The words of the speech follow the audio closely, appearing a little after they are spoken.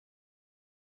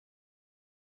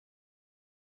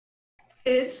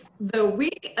It's the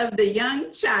week of the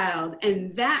young child,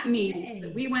 and that means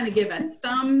that we want to give a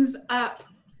thumbs up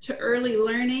to early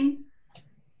learning,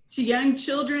 to young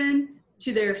children,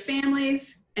 to their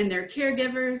families and their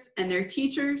caregivers and their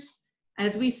teachers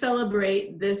as we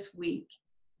celebrate this week.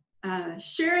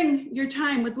 Sharing your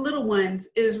time with little ones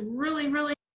is really,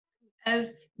 really,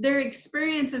 as their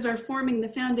experiences are forming the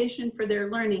foundation for their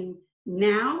learning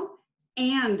now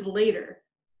and later.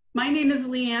 My name is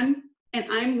Leanne, and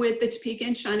I'm with the Topeka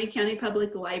and Shawnee County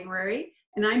Public Library,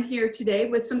 and I'm here today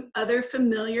with some other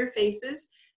familiar faces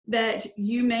that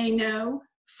you may know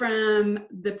from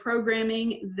the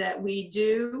programming that we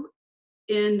do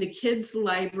in the Kids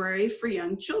Library for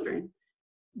Young Children.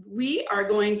 We are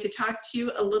going to talk to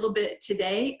you a little bit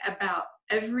today about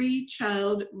Every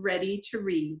Child Ready to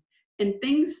Read and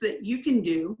things that you can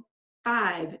do,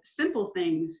 5 simple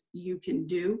things you can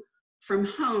do from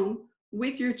home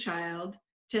with your child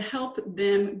to help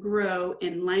them grow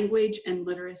in language and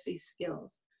literacy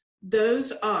skills.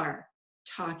 Those are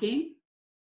talking,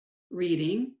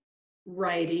 reading,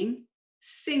 writing,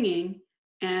 singing,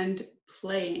 and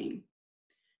playing.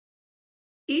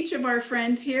 Each of our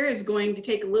friends here is going to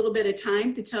take a little bit of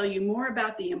time to tell you more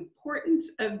about the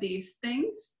importance of these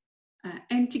things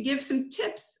and to give some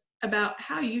tips about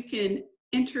how you can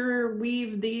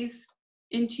interweave these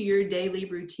into your daily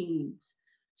routines.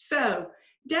 So,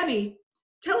 Debbie,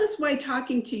 tell us why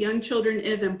talking to young children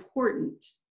is important.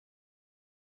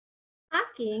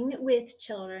 Talking with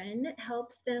children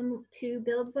helps them to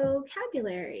build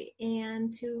vocabulary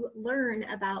and to learn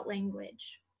about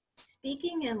language.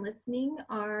 Speaking and listening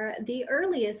are the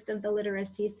earliest of the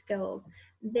literacy skills.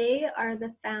 They are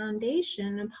the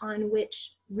foundation upon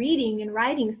which reading and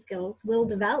writing skills will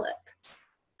develop.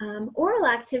 Oral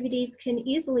activities can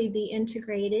easily be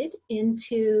integrated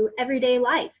into everyday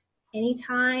life,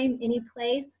 anytime, any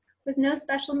place, with no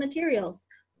special materials.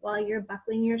 While you're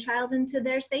buckling your child into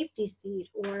their safety seat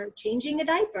or changing a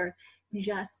diaper,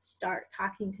 just start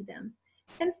talking to them.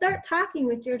 And start talking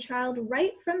with your child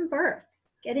right from birth.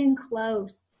 Get in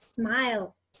close,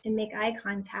 smile, and make eye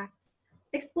contact.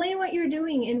 Explain what you're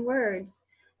doing in words.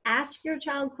 Ask your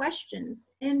child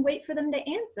questions and wait for them to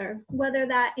answer, whether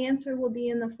that answer will be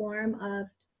in the form of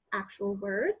actual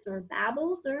words or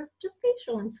babbles or just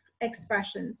facial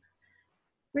expressions.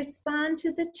 Respond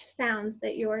to the sounds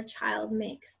that your child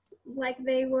makes, like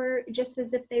they were, just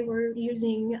as if they were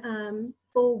using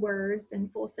full words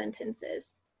and full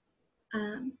sentences.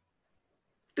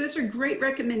 Those are great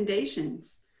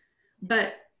recommendations,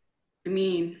 but I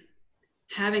mean,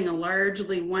 having a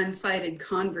largely one-sided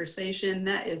conversation,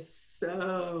 that is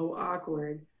so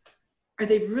awkward. Are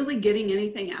they really getting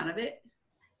anything out of it?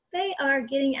 They are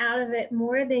getting out of it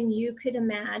more than you could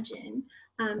imagine.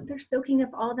 They're soaking up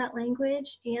all that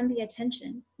language and the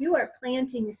attention. You are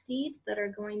planting seeds that are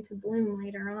going to bloom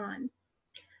later on.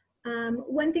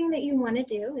 One thing that you want to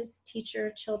do is teach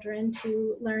your children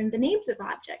to learn the names of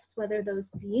objects, whether those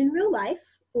be in real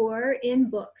life or in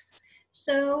books.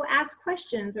 So ask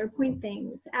questions or point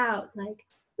things out, like,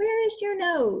 where is your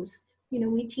nose? You know,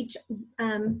 we teach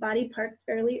body parts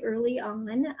fairly early on.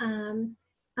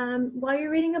 While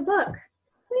you're reading a book,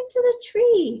 point to the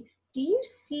tree. Do you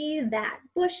see that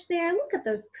bush there? Look at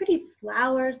those pretty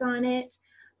flowers on it.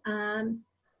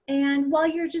 And while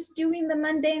you're just doing the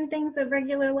mundane things of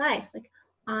regular life, like,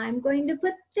 I'm going to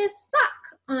put this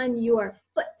sock on your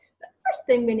foot, but first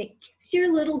I'm going to kiss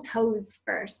your little toes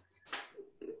first.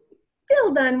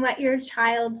 Build on what your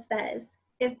child says.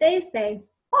 If they say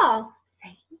ball,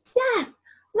 say yes.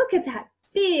 Look at that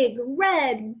big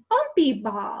red bumpy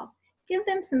ball. Give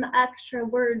them some extra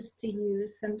words to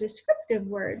use, some descriptive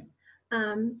words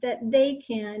that they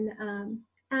can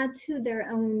add to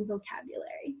their own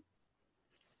vocabulary.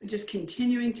 Just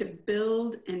continuing to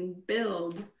build and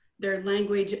build their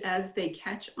language as they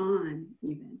catch on,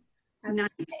 even. That's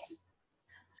nice.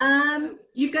 Right.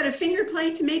 You've got a finger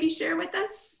play to maybe share with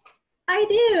us? I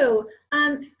do.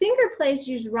 Finger plays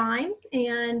use rhymes,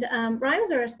 and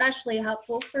rhymes are especially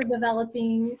helpful for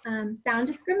developing sound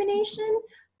discrimination.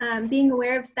 Being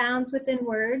aware of sounds within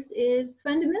words is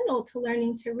fundamental to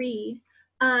learning to read.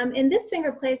 And this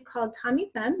finger play is called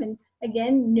Tommy Thumb, and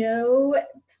again, no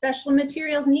special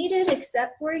materials needed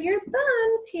except for your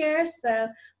thumbs here. So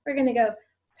we're gonna go,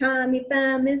 Tommy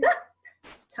Thumb is up,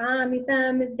 Tommy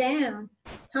Thumb is down,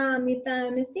 Tommy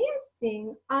Thumb is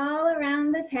dancing all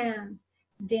around the town.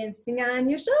 Dancing on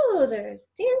your shoulders,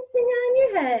 dancing on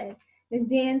your head, and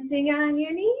dancing on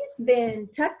your knees, then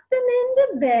tuck them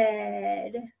into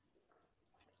bed.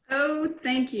 Oh,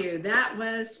 thank you. That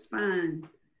was fun.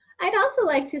 I'd also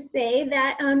like to say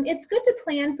that it's good to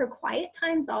plan for quiet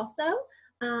times also.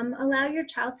 Allow your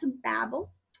child to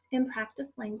babble and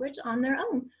practice language on their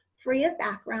own, free of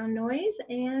background noise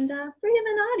and free of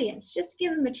an audience. Just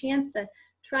give them a chance to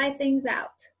try things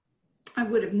out. I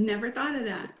would have never thought of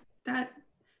that.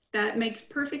 That makes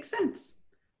perfect sense.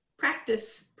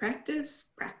 Practice,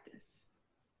 practice, practice.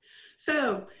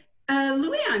 So,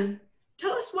 Luann,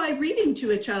 tell us why reading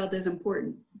to a child is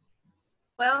important.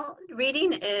 Well,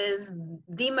 reading is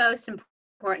the most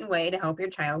important way to help your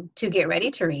child to get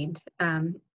ready to read.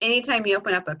 Anytime you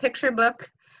open up a picture book,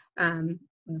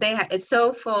 it's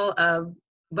so full of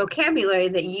vocabulary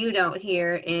that you don't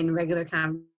hear in regular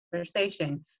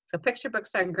conversation. So picture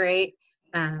books are great.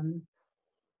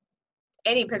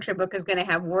 Any picture book is going to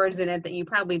have words in it that you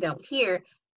probably don't hear,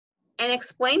 and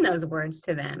explain those words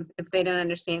to them if they don't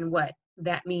understand what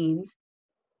that means.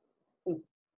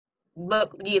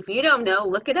 Look, if you don't know,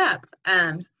 look it up.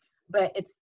 But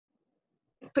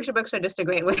picture books are just a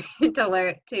great way to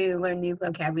learn new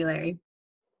vocabulary.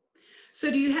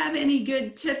 So do you have any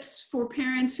good tips for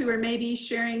parents who are maybe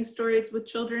sharing stories with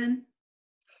children?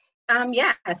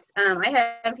 Yes,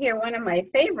 I have here one of my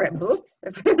favorite books.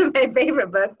 It's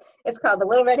called The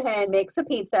Little Red Hen Makes a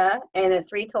Pizza, and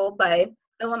it's retold by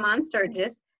Philemon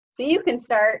Sturgis. So you can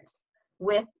start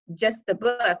with just the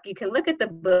book. You can look at the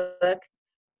book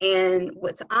and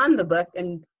what's on the book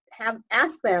and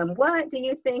ask them, what do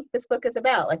you think this book is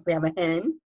about? Like, we have a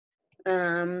hen,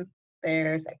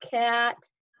 there's a cat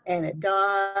and a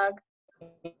dog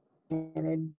and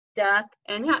a duck,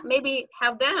 and maybe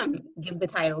have them give the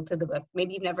title to the book.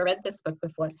 Maybe you've never read this book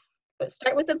before, but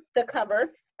start with the cover.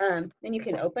 Then you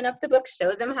can open up the book,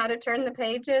 show them how to turn the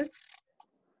pages.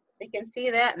 They can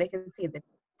see that. They can see the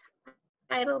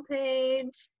title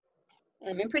page.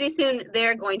 And pretty soon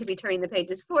they're going to be turning the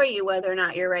pages for you, whether or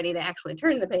not you're ready to actually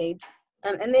turn the page.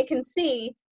 And they can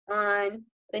see then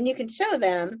you can show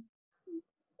them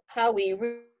how we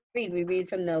read. We read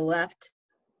from the left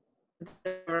to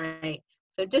the right.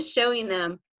 So just showing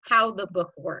them how the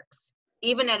book works.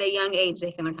 Even at a young age,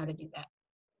 they can learn how to do that.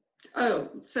 Oh,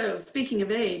 so speaking of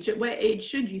age, at what age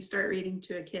should you start reading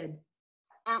to a kid?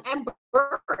 At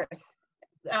birth.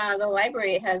 The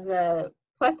library has a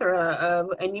plethora of,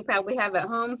 and you probably have at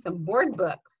home, some board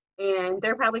books, and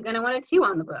they're probably going to want to chew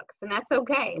on the books, and that's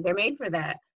okay. They're made for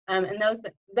that. And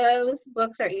those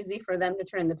books are easy for them to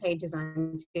turn the pages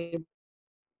on to,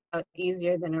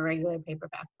 easier than a regular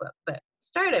paperback book. But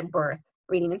start at birth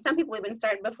reading, and some people even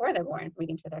start before they're born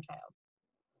reading to their child.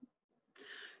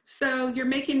 So you're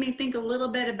making me think a little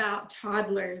bit about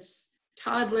toddlers.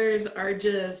 Toddlers are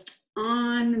just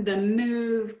on the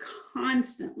move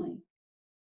constantly.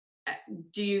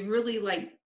 Do you really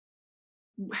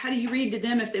how do you read to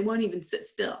them if they won't even sit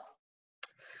still?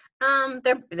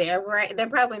 They're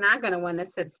probably not going to want to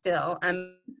sit still.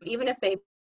 Even if they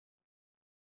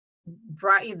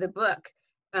brought you the book,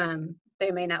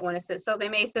 they may not want to sit still. They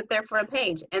may sit there for a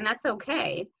page, and that's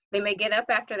okay. They may get up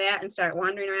after that and start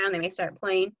wandering around. They may start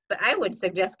playing, but I would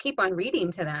suggest keep on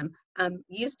reading to them.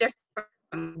 Use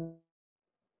different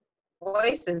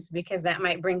voices, because that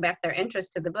might bring back their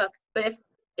interest to the book. But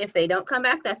if they don't come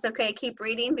back, that's okay. Keep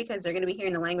reading, because they're going to be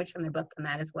hearing the language from their book, and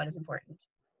that is what is important.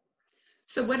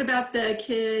 So what about the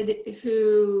kid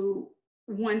who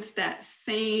wants that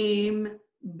same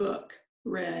book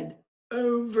read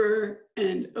over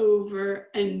and over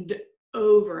and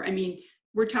over? I mean,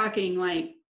 we're talking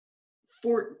like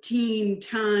 14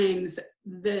 times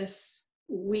this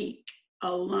week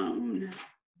alone.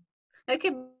 It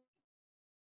could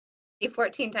be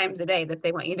 14 times a day that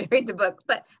they want you to read the book,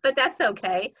 but that's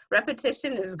okay.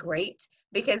 Repetition is great,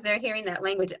 because they're hearing that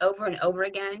language over and over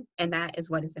again, and that is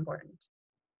what is important.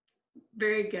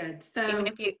 Very good. So even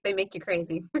if they make you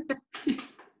crazy.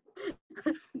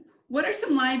 What are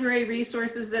some library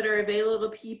resources that are available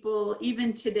to people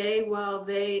even today while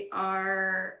they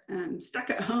are stuck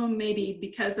at home, maybe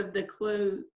because of the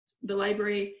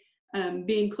library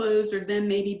being closed, or them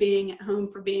maybe being at home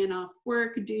for being off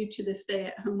work due to the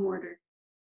stay-at-home order?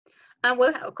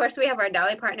 Well, of course, we have our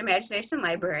Dolly Parton Imagination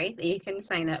Library that you can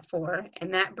sign up for,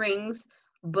 and that brings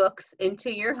books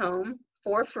into your home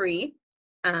for free.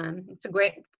 It's a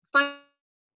great, fun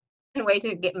way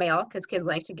to get mail, because kids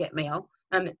like to get mail.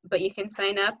 But you can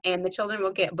sign up, and the children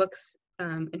will get books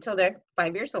until they're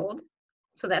 5 years old.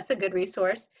 So that's a good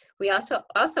resource. We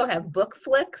also have Book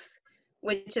Flicks,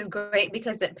 which is great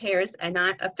because it pairs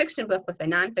a fiction book with a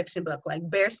nonfiction book. Like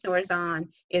Bear Snores On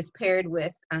is paired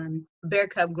with Bear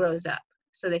Cub Grows Up.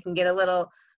 So they can get a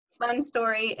little fun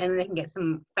story, and they can get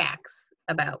some facts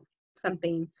about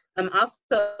something.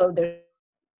 Also, there's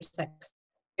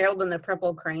Harold and the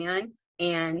Purple Crayon,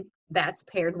 and that's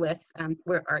paired with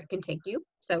Where Art Can Take You.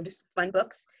 So just fun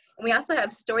books. And we also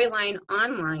have Storyline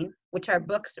Online, which are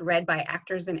books read by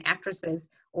actors and actresses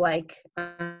like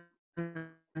The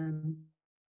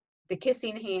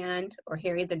Kissing Hand or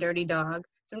Harry the Dirty Dog.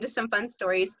 Just some fun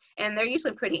stories, and they're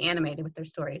usually pretty animated with their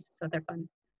stories, so they're fun.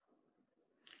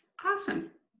 Awesome.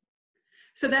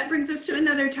 So that brings us to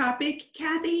another topic.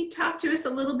 Kathy, talk to us a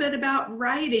little bit about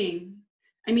writing.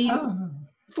 I mean,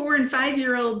 4- and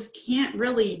 5-year-olds can't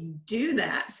really do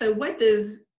that. So what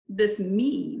does this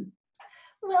mean?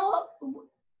 Well,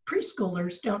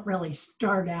 preschoolers don't really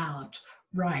start out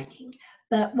writing,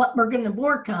 but what we're going to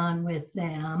work on with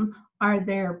them are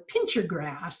their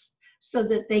pinchergraphs so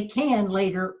that they can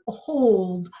later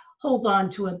hold on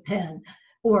to a pen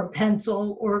or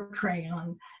pencil or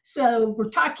crayon. So we're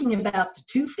talking about the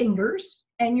 2 fingers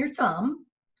and your thumb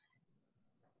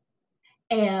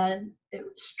and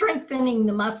strengthening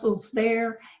the muscles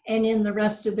there and in the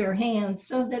rest of their hands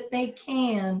so that they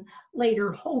can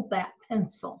later hold that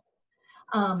pencil.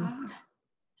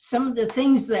 Some of the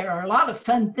things, there are a lot of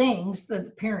fun things that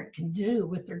the parent can do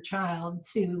with their child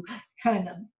to kind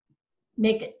of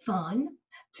make it fun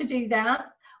to do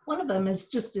that. One of them is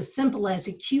just as simple as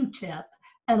a Q-tip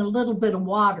and a little bit of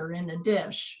water in a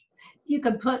dish. You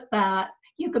could put that,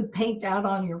 you could paint out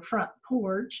on your front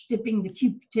porch, dipping the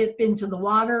Q-tip into the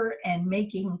water and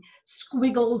making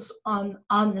squiggles on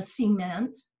the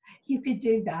cement. You could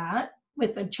do that.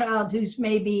 With a child who's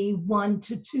maybe 1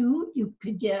 to 2, you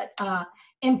could get an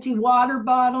empty water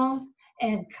bottle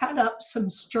and cut up some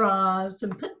straws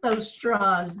and put those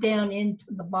straws down into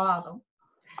the bottle.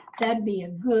 That'd be a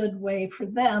good way for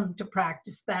them to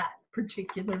practice that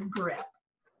particular grip.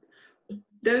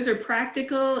 Those are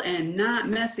practical and not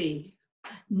messy.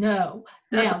 No.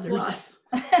 That's now a plus.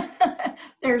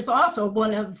 There's also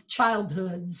one of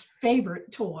childhood's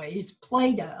favorite toys,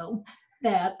 Play-Doh,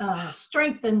 that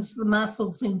strengthens the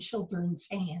muscles in children's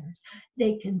hands.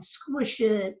 They can squish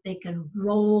it, they can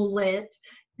roll it,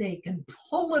 they can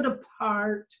pull it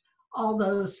apart. All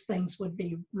those things would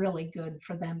be really good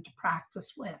for them to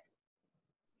practice with.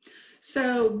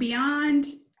 So beyond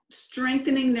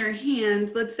strengthening their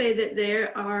hands, let's say that they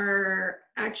are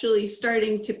actually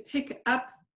starting to pick up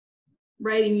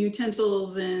writing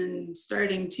utensils and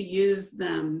starting to use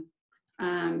them.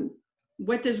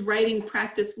 What does writing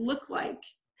practice look like?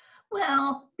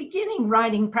 Well, beginning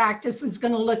writing practice is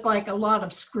going to look like a lot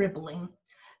of scribbling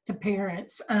to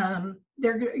parents.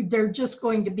 They're just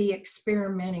going to be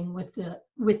experimenting with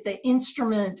the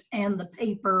instrument and the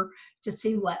paper to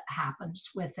see what happens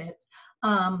with it.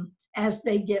 As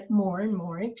they get more and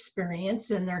more experience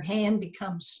and their hand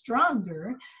becomes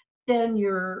stronger, then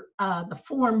the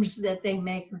forms that they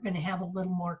make are going to have a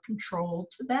little more control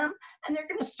to them, and they're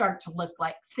going to start to look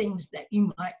like things that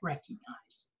you might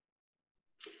recognize.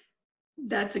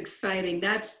 That's exciting.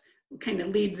 That's kind of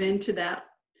leads into that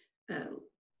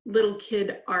little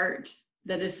kid art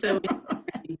that is so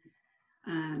interesting.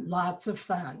 Lots of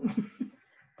fun.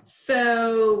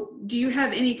 So do you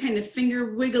have any kind of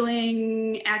finger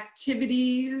wiggling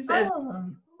activities?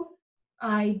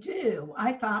 I do.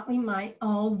 I thought we might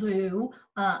all do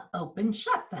open,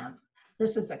 shut them.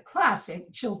 This is a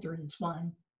classic children's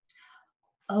one.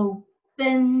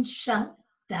 Open, shut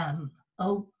them.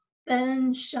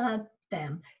 Open, shut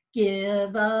them.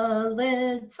 Give a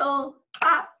little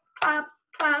clap, clap,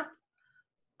 clap.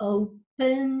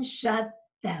 Open, shut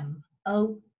them.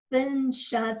 Open,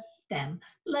 shut them.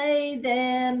 Lay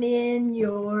them in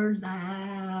your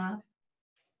lap.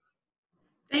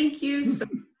 Thank you so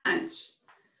much.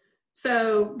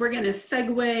 So we're going to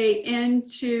segue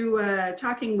into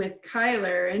talking with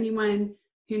Kyler. Anyone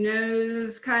who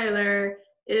knows Kyler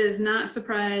is not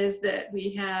surprised that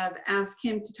we have asked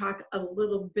him to talk a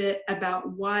little bit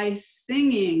about why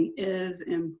singing is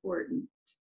important.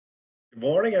 Good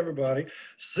morning, everybody.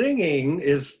 Singing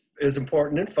is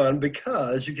important and fun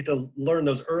because you get to learn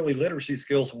those early literacy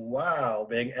skills while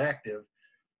being active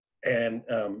and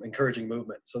encouraging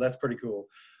movement. So that's pretty cool.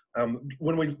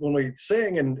 When we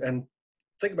sing and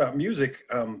think about music,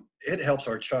 it helps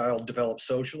our child develop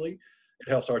socially. It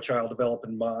helps our child develop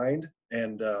in mind,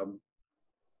 and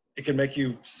it can make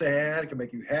you sad. It can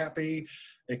make you happy.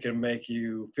 It can make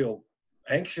you feel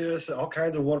anxious. All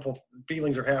kinds of wonderful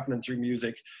feelings are happening through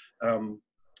music.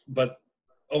 But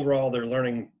overall, they're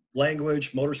learning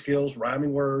language, motor skills,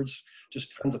 rhyming words.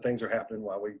 Just tons of things are happening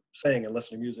while we sing and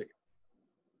listen to music.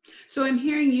 So I'm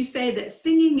hearing you say that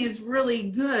singing is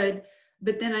really good,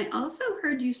 but then I also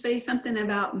heard you say something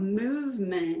about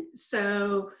movement.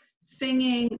 So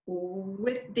singing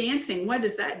with dancing, what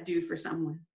does that do for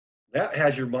someone? That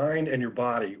has your mind and your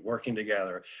body working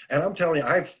together. And I'm telling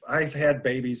you, I've had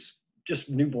babies just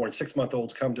newborn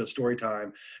 6-month-olds come to story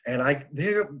time, and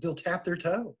they'll tap their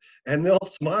toe and they'll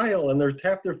smile and they'll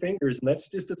tap their fingers, and that's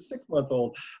just a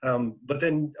 6-month-old. But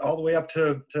then all the way up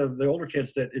to the older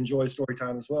kids that enjoy story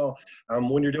time as well.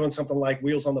 When you're doing something like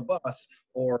Wheels on the Bus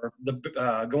or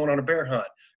going on a bear hunt,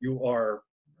 you are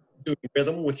doing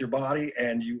rhythm with your body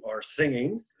and you are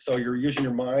singing. So you're using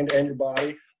your mind and your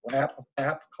body. Lap,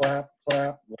 lap, clap,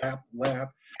 clap, lap,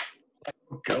 lap.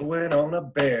 Going on a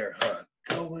bear hunt.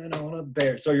 Going on a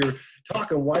bear. So you're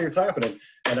talking while you're clapping.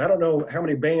 And I don't know how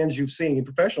many bands you've seen,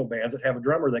 professional bands that have a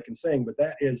drummer that can sing, but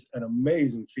that is an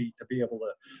amazing feat to be able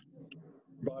to get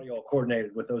your body all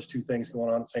coordinated with those two things going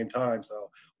on at the same time.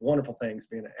 So wonderful things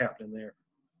happening there.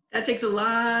 That takes a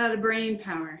lot of brain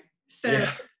power. So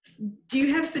Yeah. Do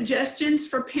you have suggestions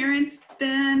for parents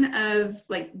then of,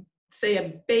 like, say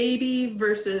a baby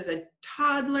versus a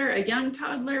toddler, a young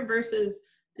toddler versus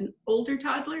an older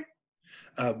toddler?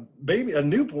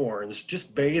 Newborns,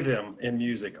 just bathe them in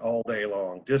music all day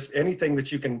long. Just anything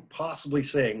that you can possibly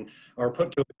sing or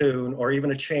put to a tune or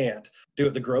even a chant. Do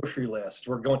it the grocery list.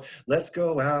 We're going, let's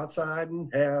go outside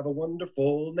and have a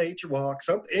wonderful nature walk.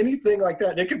 Anything like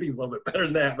that. And it could be a little bit better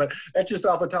than that, but that's just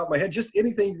off the top of my head. Just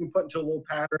anything you can put into a little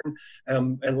pattern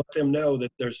and let them know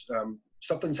that there's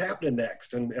something's happening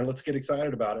next, and let's get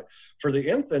excited about it. For the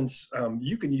infants,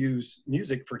 you can use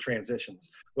music for transitions,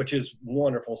 which is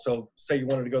wonderful. So say you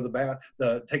wanted to go to the bath,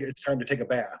 it's time to take a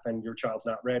bath and your child's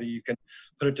not ready. You can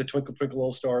put it to Twinkle, Twinkle,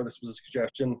 Little Star. This was a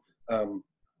suggestion.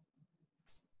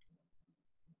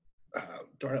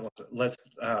 Darn it, let's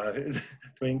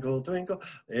twinkle, twinkle.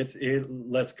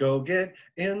 Let's go get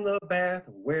in the bath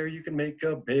where you can make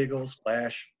a big old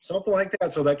splash. Something like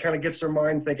that. So that kind of gets their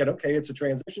mind thinking, okay, it's a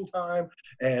transition time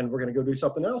and we're going to go do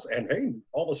something else. And hey,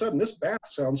 all of a sudden this bath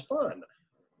sounds fun.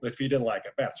 If you didn't like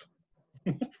it, baths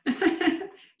are.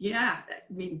 Yeah,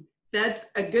 I mean, that's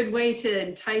a good way to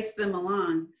entice them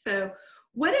along. So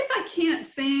what if I can't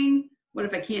sing? What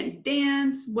if I can't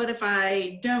dance? What if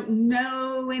I don't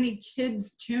know any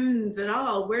kids' tunes at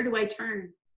all? Where do I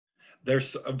turn?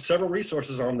 There's several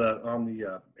resources on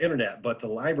the internet, but the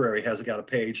library has got a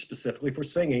page specifically for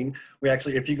singing. We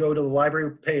actually, if you go to the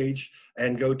library page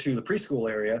and go to the preschool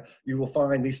area, you will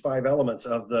find these 5 elements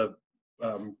of the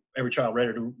Every Child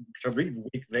Ready to Read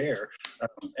week there.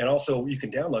 And also you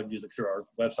can download music through our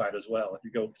website as well if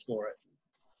you go explore it.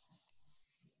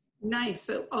 Nice.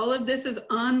 So all of this is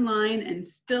online and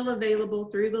still available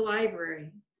through the library.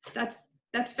 That's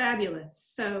fabulous.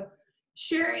 So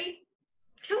Sherry,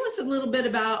 tell us a little bit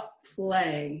about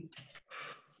play.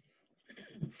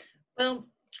 Well,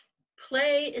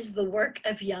 play is the work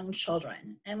of young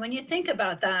children. And when you think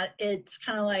about that, it's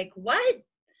kind of like, what?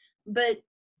 But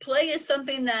play is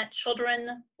something that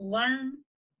children learn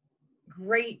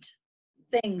great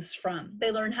things from. They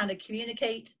learn how to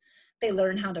communicate. They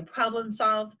learn how to problem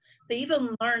solve. They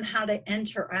even learn how to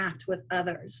interact with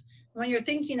others. When you're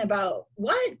thinking about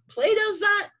what? Play does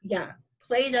that? Yeah,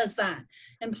 play does that.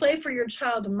 And play for your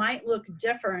child might look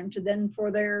different than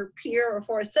for their peer or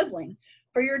for a sibling.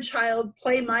 For your child,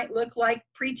 play might look like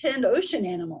pretend ocean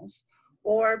animals,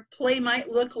 or play might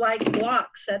look like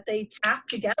blocks that they tap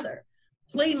together.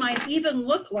 Play might even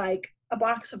look like a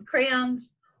box of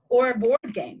crayons or a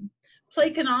board game.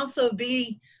 Play can also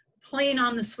be playing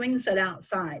on the swing set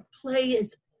outside. Play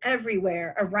is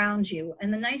everywhere around you.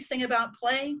 And the nice thing about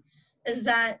play is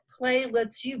that play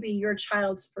lets you be your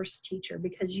child's first teacher,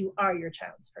 because you are your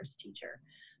child's first teacher.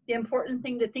 The important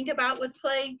thing to think about with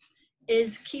play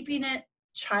is keeping it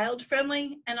child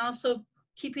friendly and also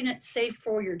keeping it safe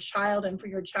for your child and for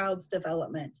your child's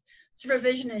development.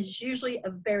 Supervision is usually a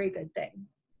very good thing.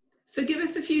 So give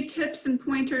us a few tips and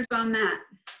pointers on that.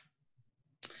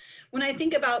 When I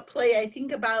think about play, I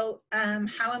think about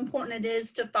how important it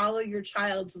is to follow your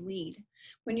child's lead.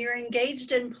 When you're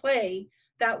engaged in play,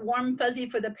 that warm fuzzy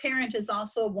for the parent is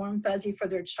also a warm fuzzy for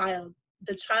their child.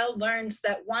 The child learns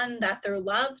that, 1, that they're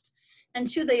loved, and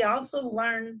 2, they also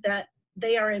learn that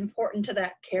they are important to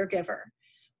that caregiver.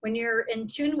 When you're in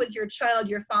tune with your child,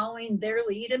 you're following their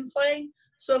lead in play.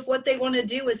 So if what they want to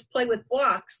do is play with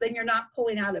blocks, then you're not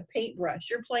pulling out a paintbrush.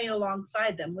 You're playing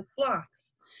alongside them with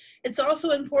blocks. It's also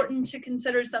important to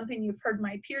consider something you've heard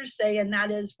my peers say, and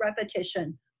that is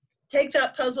repetition. Take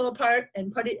that puzzle apart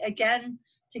and put it again,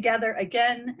 together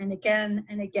again and again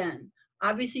and again.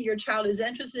 Obviously, your child is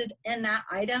interested in that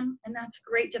item, and that's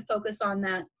great to focus on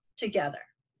that together.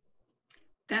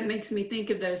 That makes me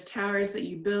think of those towers that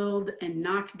you build and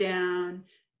knock down,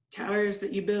 towers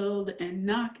that you build and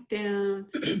knock down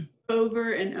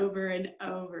over and over and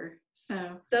over.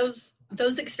 So those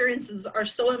experiences are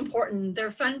so important. They're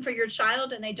fun for your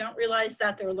child, and they don't realize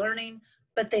that they're learning,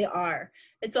 but they are.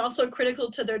 It's also critical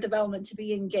to their development to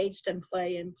be engaged in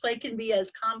play, and play can be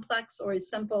as complex or as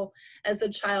simple as the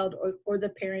child or the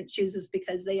parent chooses,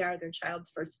 because they are their child's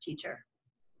first teacher.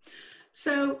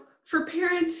 So for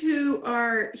parents who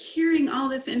are hearing all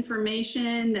this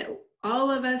information that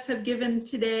all of us have given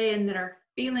today and that are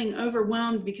feeling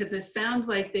overwhelmed because it sounds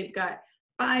like they've got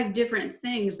 5 different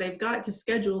things they've got to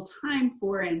schedule time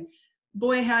for, and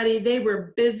boy howdy, they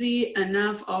were busy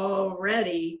enough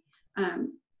already.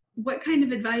 What kind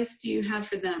of advice do you have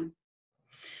for them?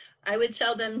 I would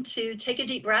tell them to take a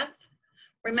deep breath.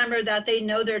 Remember that they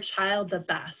know their child the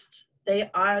best. They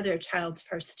are their child's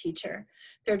first teacher.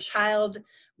 Their child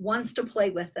wants to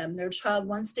play with them. Their child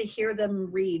wants to hear them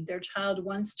read. Their child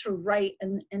wants to write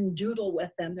and doodle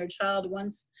with them. Their child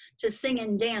wants to sing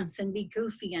and dance and be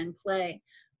goofy and play.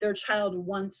 Their child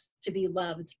wants to be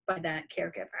loved by that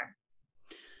caregiver.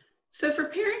 So for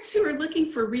parents who are looking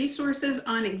for resources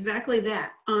on exactly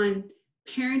that, on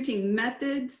parenting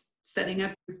methods, setting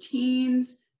up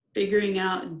routines, figuring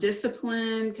out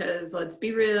discipline, because let's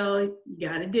be real, you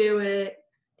got to do it.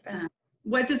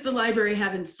 What does the library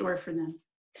have in store for them?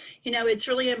 You know, it's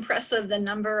really impressive the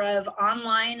number of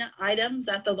online items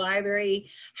that the library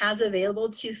has available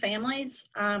to families.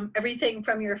 Everything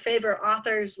from your favorite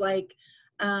authors like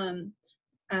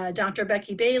Dr.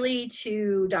 Becky Bailey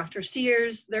to Dr.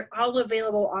 Sears, they're all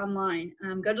available online.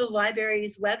 Go to the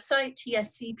library's website,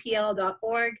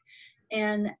 tscpl.org,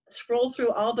 and scroll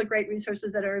through all the great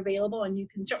resources that are available, and you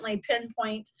can certainly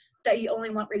pinpoint that you only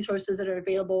want resources that are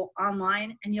available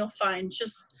online, and you'll find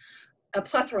just a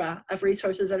plethora of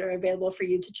resources that are available for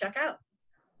you to check out.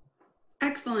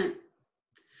 Excellent.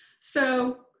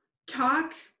 So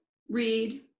talk,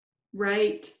 read,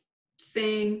 write,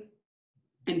 sing,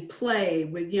 and play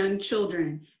with young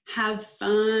children. Have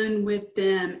fun with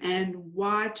them and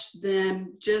watch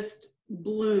them just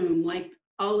bloom like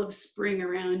olive spring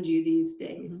around you these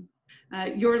days.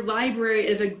 Your library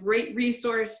is a great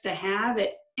resource to have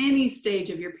at any stage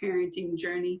of your parenting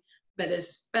journey, but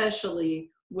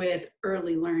especially with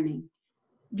early learning.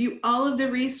 View all of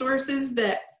the resources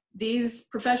that these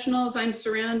professionals I'm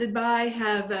surrounded by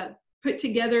have put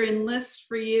together in lists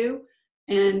for you,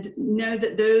 and know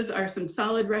that those are some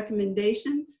solid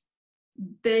recommendations.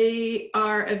 They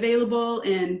are available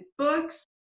in books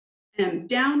and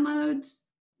downloads,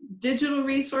 digital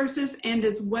resources, and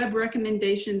as web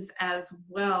recommendations as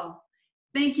well.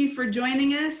 Thank you for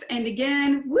joining us. And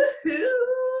again, woohoo!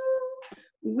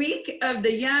 Week of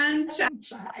the Young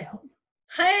Child.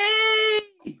 Hey!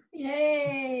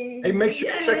 Yay! Hey, make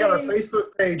sure you check out our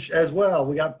Facebook page as well.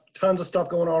 We got tons of stuff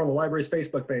going on the library's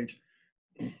Facebook page.